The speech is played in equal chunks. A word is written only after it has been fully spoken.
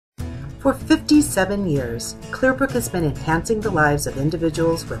For 57 years, Clearbrook has been enhancing the lives of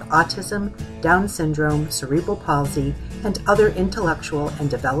individuals with autism, Down syndrome, cerebral palsy, and other intellectual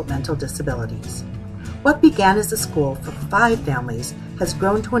and developmental disabilities. What began as a school for 5 families has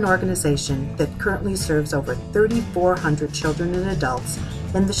grown to an organization that currently serves over 3,400 children and adults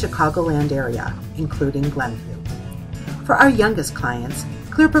in the Chicagoland area, including Glenview. For our youngest clients,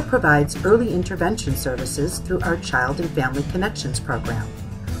 Clearbrook provides early intervention services through our Child and Family Connections program.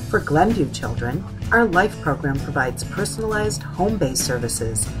 For Glenview children, our LIFE program provides personalized home-based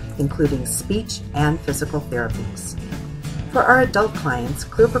services, including speech and physical therapies. For our adult clients,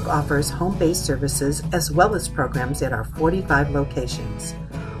 Clearbrook offers home-based services as well as programs at our 45 locations.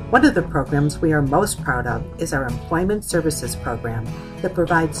 One of the programs we are most proud of is our Employment Services program that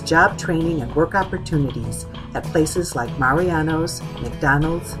provides job training and work opportunities at places like Mariano's,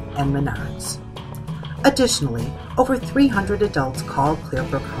 McDonald's, and Menards. Additionally, over 300 adults call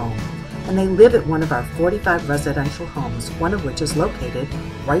Clearbrook home, and they live at one of our 45 residential homes, one of which is located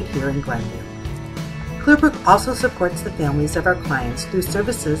right here in Glenview. Clearbrook also supports the families of our clients through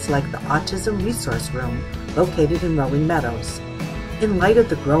services like the Autism Resource Room located in Rolling Meadows. In light of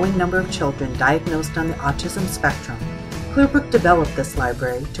the growing number of children diagnosed on the autism spectrum, Clearbrook developed this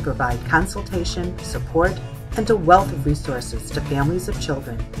library to provide consultation, support, and a wealth of resources to families of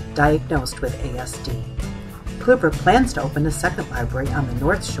children diagnosed with ASD. Clearbrook plans to open a second library on the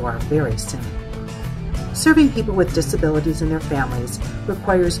North Shore very soon. Serving people with disabilities and their families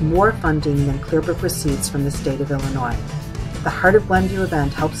requires more funding than Clearbrook receives from the state of Illinois. The Heart of Glenview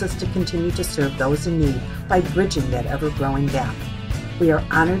event helps us to continue to serve those in need by bridging that ever-growing gap. We are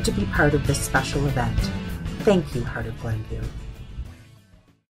honored to be part of this special event. Thank you, Heart of Glenview.